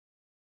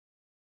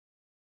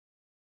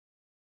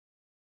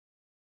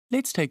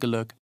Let's take a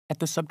look at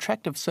the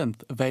subtractive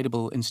synth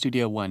available in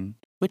Studio One,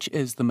 which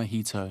is the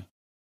Mojito.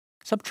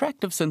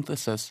 Subtractive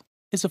synthesis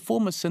is a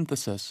form of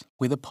synthesis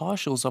where the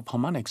partials of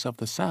harmonics of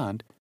the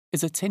sound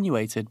is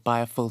attenuated by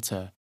a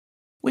filter,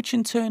 which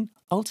in turn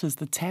alters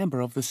the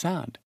timbre of the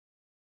sound.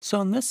 So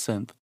on this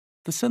synth,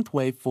 the synth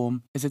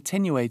waveform is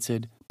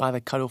attenuated by the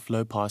cutoff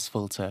low-pass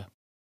filter.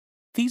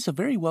 These are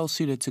very well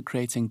suited to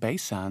creating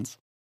bass sounds,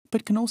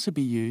 but can also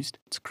be used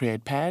to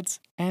create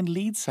pads and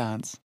lead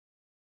sounds.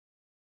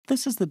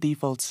 This is the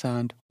default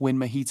sound when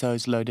Mojito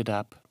is loaded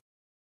up.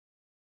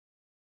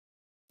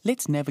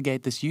 Let's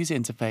navigate this user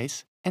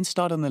interface and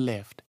start on the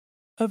left.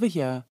 Over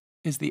here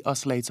is the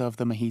oscillator of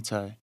the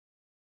Mojito.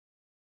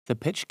 The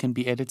pitch can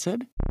be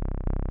edited.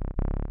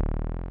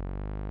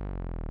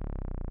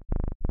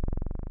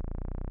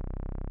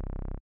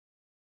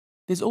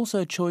 There's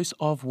also a choice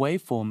of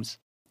waveforms.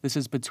 This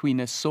is between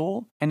a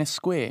saw and a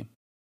square.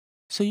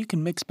 So you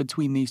can mix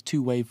between these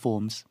two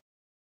waveforms.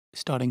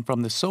 Starting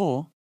from the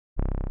saw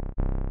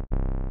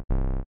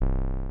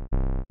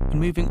and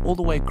moving all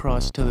the way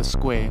across to the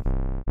square.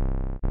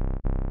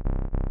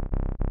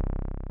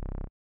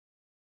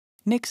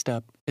 Next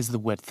up is the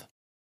width.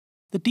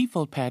 The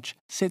default patch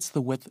sets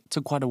the width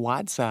to quite a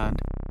wide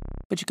sound,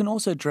 but you can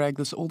also drag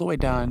this all the way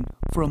down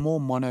for a more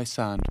mono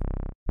sound.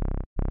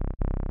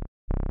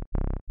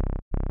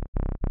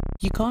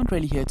 You can't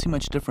really hear too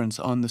much difference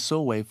on the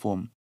saw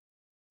waveform,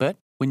 but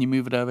when you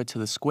move it over to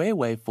the square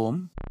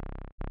waveform,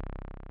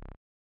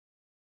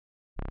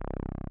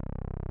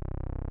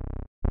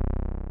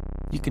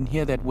 you can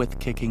hear that width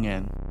kicking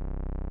in.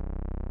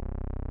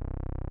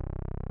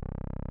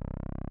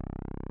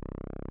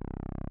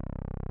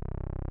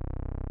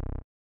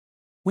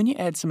 When you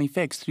add some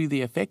effects through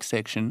the effects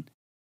section,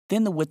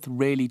 then the width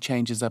really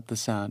changes up the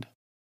sound.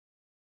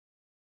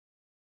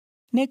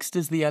 Next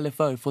is the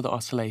LFO for the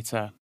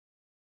oscillator.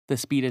 The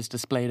speed is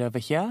displayed over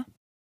here.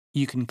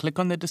 You can click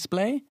on the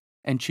display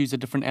and choose a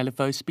different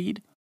LFO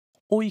speed,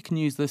 or you can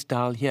use this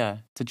dial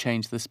here to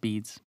change the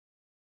speeds.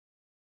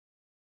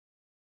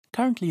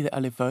 Currently the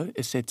LFO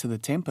is set to the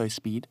tempo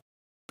speed,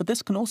 but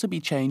this can also be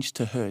changed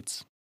to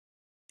hertz.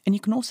 And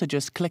you can also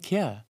just click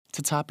here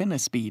to type in a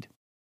speed.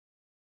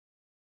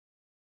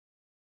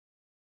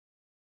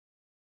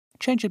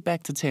 Change it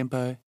back to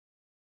tempo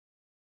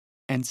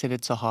and set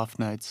it to half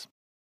notes.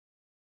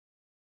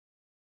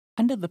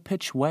 Under the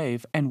pitch,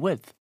 wave, and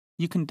width,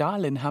 you can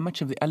dial in how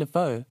much of the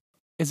LFO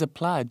is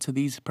applied to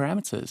these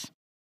parameters.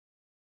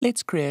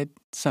 Let's create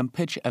some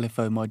pitch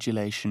LFO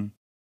modulation.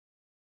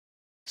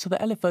 So the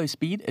LFO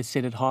speed is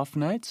set at half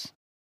notes.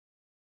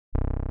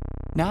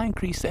 Now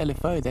increase the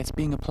LFO that's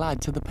being applied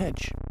to the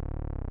pitch.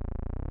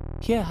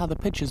 Hear how the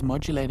pitch is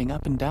modulating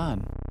up and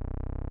down.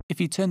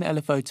 If you turn the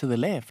LFO to the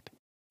left,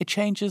 it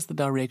changes the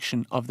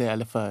direction of the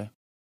LFO.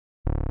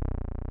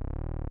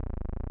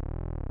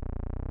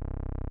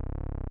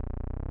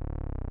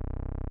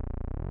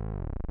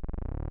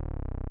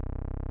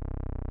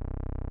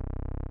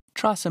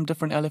 Try some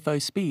different LFO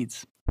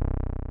speeds.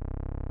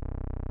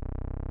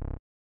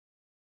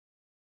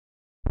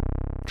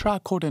 Try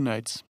quarter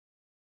notes,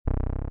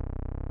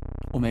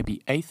 or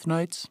maybe eighth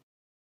notes.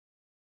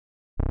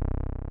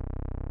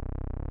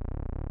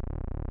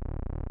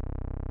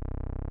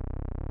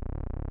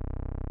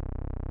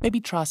 Maybe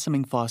try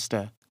something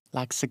faster,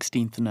 like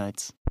 16th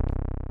notes.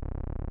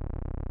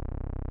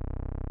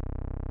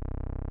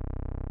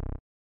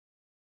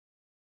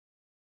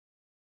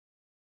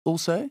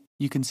 Also,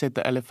 you can set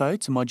the LFO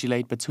to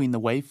modulate between the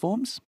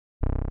waveforms.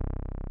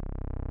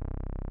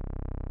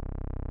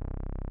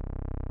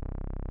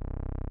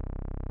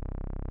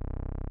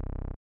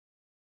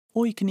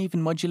 Or you can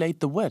even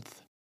modulate the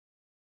width.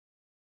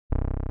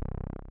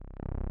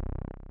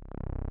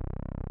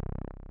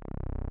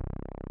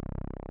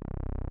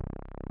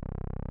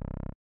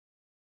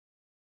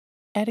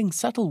 Adding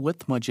subtle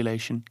width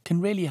modulation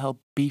can really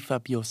help beef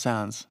up your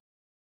sounds.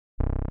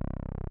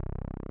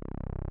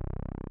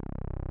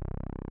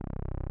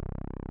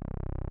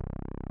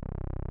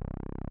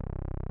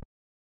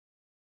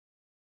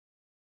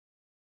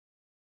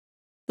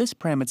 This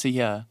parameter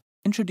here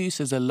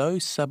introduces a low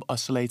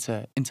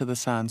sub-oscillator into the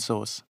sound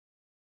source.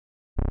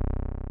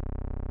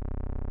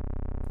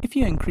 If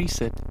you increase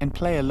it and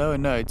play a lower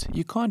note,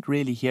 you can't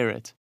really hear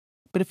it.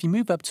 But if you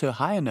move up to a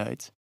higher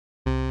note,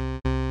 you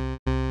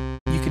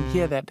can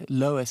hear that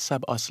lower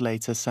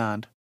sub-oscillator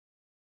sound.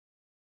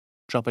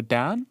 Drop it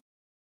down.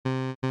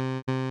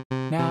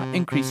 Now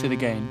increase it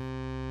again.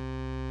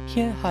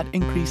 Hear how it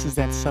increases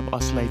that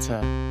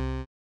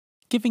sub-oscillator,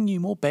 giving you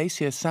more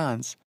bassier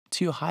sounds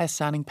to your higher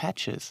sounding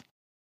patches.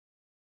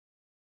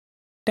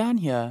 Down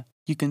here,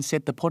 you can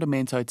set the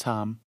portamento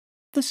time.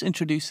 This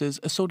introduces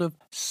a sort of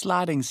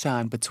sliding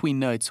sound between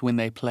notes when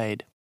they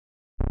played.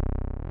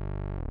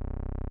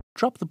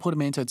 Drop the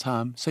portamento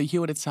time so you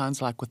hear what it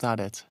sounds like without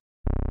it.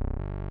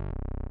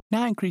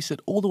 Now increase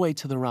it all the way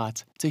to the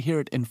right to hear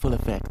it in full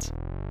effect.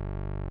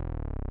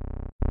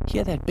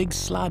 Hear that big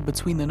slide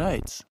between the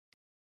notes.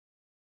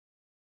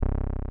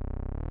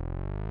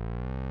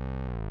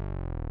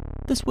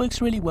 This works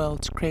really well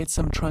to create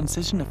some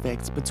transition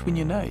effects between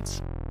your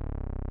notes.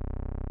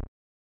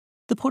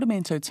 The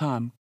portamento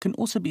time can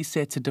also be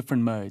set to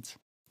different modes.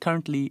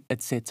 Currently,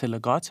 it's set to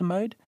legato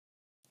mode,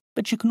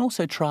 but you can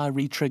also try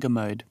re-trigger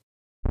mode,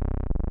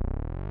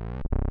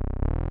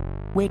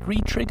 where it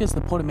re-triggers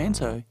the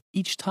portamento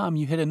each time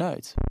you hit a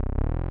note.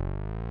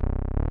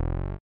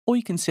 Or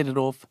you can set it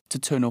off to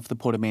turn off the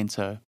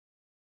portamento.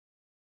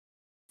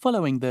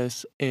 Following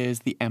this is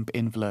the amp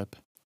envelope.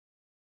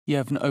 You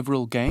have an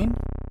overall gain,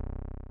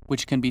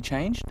 which can be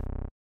changed.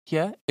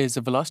 Here is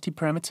a velocity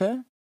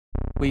parameter,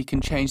 where you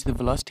can change the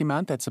velocity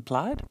amount that's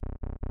applied.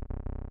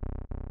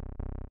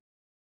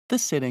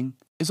 This setting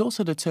is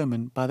also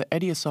determined by the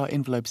ADSR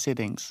envelope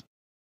settings.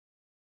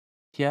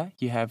 Here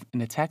you have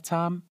an attack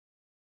time,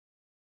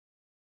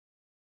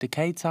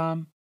 decay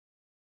time,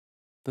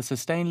 the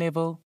sustain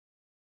level,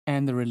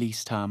 and the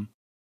release time.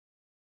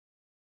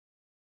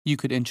 You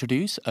could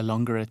introduce a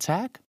longer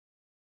attack,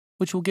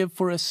 which will give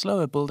for a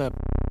slower build-up,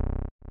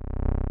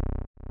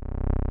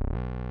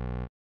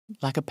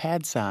 like a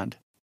pad sound.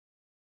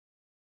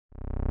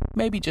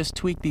 Maybe just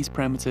tweak these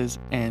parameters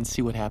and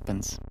see what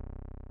happens.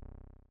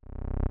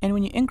 And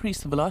when you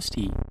increase the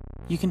velocity,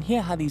 you can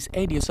hear how these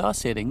ADSR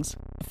settings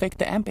affect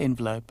the amp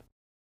envelope.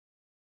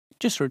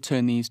 Just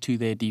return these to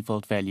their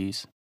default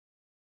values.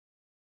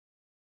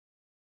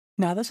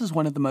 Now this is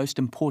one of the most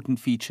important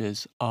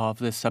features of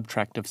the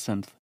Subtractive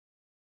synth,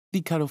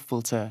 the cutoff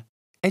filter.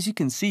 As you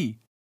can see,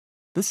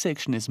 this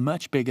section is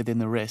much bigger than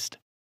the rest.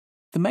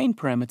 The main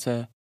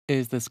parameter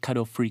is this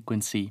cutoff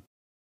frequency.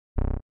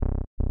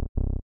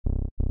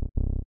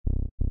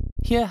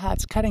 Hear how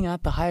it's cutting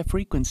out the higher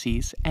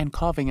frequencies and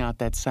carving out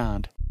that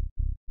sound.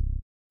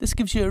 This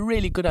gives you a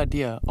really good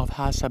idea of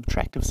how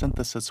subtractive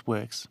synthesis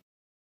works.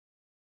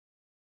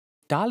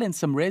 Dial in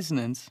some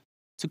resonance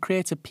to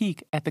create a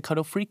peak at the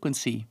cutoff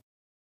frequency.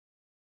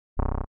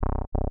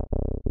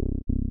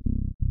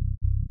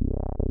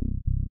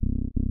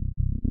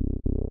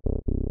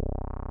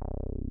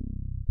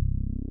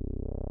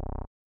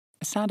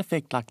 A sound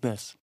effect like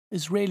this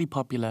is really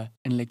popular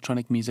in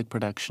electronic music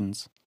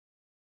productions.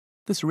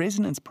 This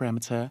resonance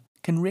parameter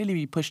can really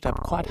be pushed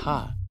up quite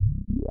high.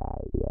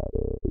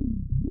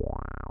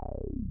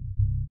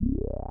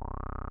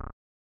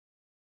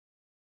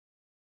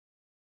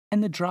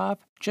 And the drive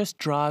just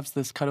drives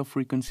this cutoff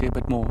frequency a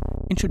bit more,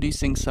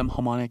 introducing some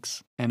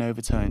harmonics and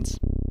overtones.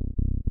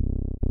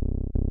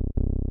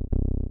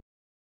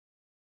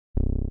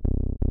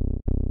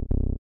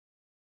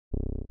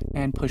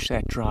 And push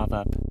that drive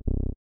up.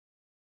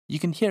 You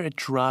can hear it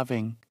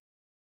driving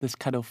this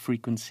cutoff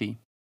frequency.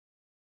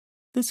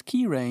 This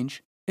key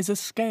range is a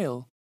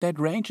scale that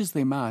ranges the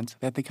amount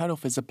that the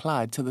cutoff is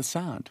applied to the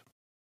sound.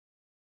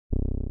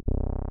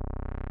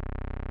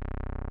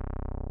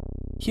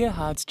 Hear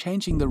how it's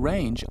changing the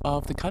range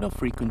of the cutoff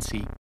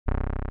frequency.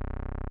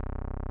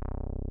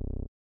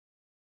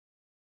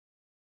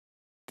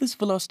 This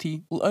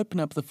velocity will open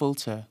up the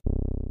filter,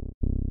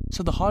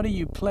 so the harder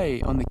you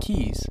play on the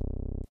keys,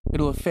 it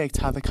will affect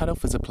how the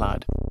cutoff is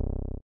applied.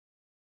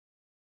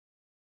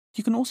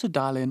 You can also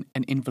dial in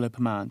an envelope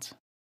amount.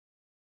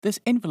 This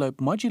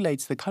envelope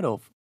modulates the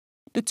cutoff,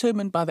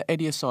 determined by the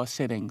ADSR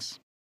settings.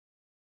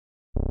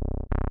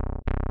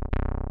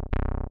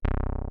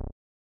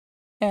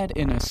 Add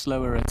in a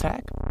slower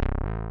attack,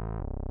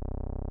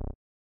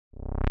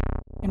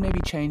 and maybe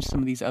change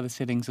some of these other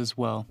settings as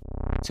well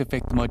to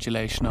affect the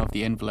modulation of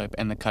the envelope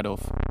and the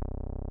cutoff.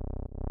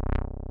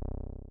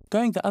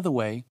 Going the other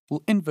way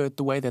will invert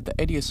the way that the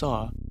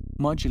ADSR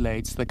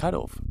modulates the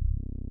cutoff.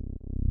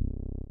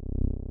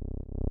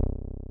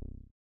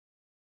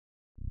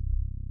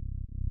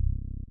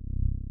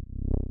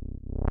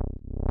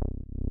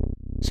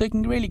 So you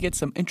can really get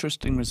some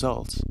interesting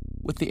results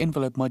with the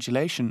envelope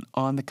modulation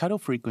on the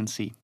cutoff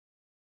frequency.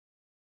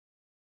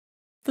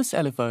 This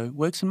LFO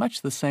works in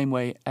much the same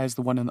way as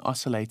the one on the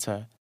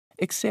oscillator,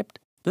 except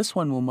this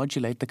one will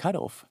modulate the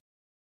cutoff.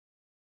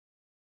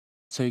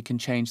 So you can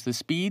change the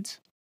speeds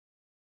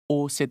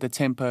or set the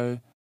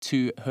tempo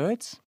to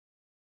Hertz.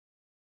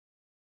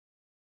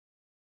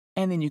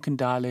 And then you can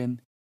dial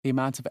in the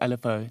amount of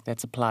LFO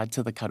that's applied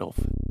to the cutoff.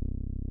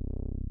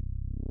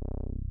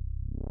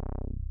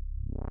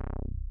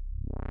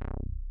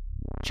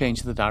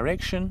 Change the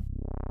direction.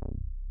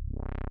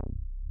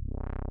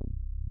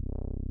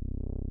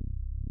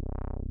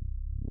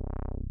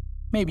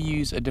 Maybe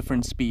use a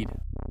different speed.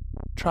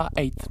 Try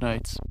eighth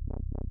notes.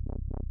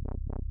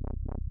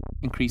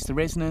 Increase the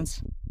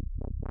resonance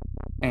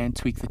and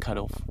tweak the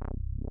cutoff.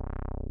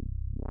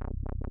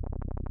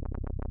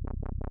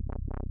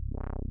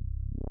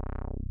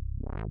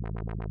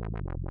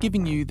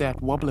 Giving you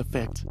that wobble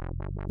effect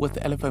with the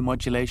LFO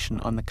modulation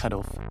on the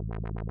cutoff.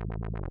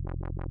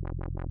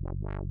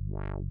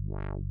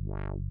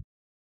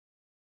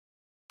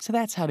 So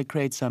that's how to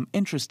create some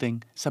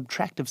interesting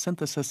subtractive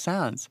synthesis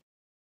sounds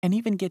and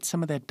even get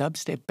some of that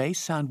dubstep bass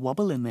sound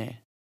wobble in there.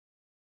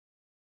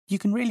 You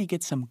can really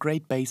get some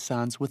great bass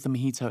sounds with the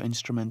Mojito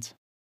instrument.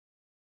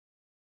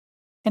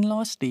 And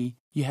lastly,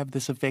 you have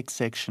this effects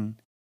section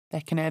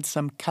that can add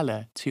some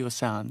color to your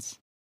sounds.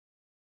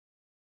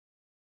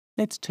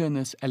 Let's turn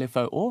this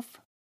LFO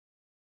off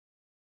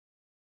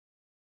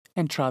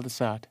And try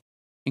this out.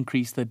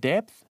 Increase the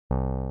depth.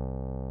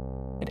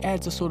 It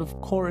adds a sort of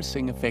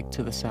chorusing effect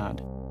to the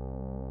sound.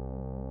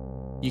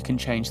 You can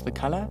change the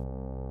color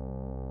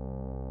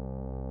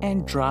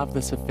and drive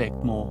this effect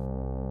more.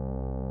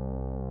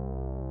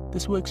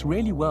 This works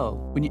really well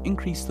when you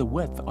increase the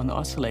width on the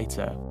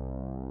oscillator.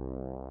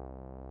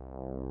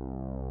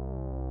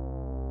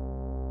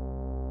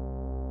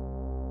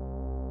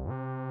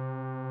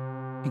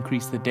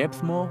 Increase the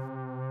depth more,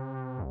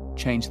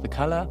 change the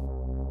color,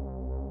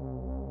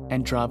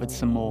 and drive it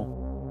some more.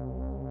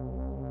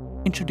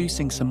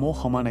 Introducing some more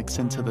harmonics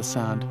into the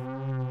sound,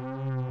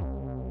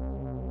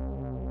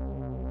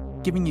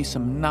 giving you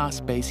some nice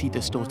bassy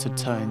distorted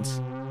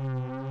tones.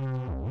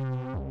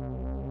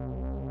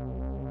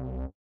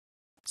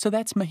 So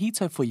that's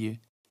Mojito for you.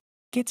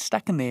 Get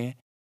stuck in there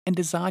and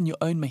design your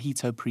own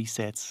Mojito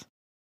presets.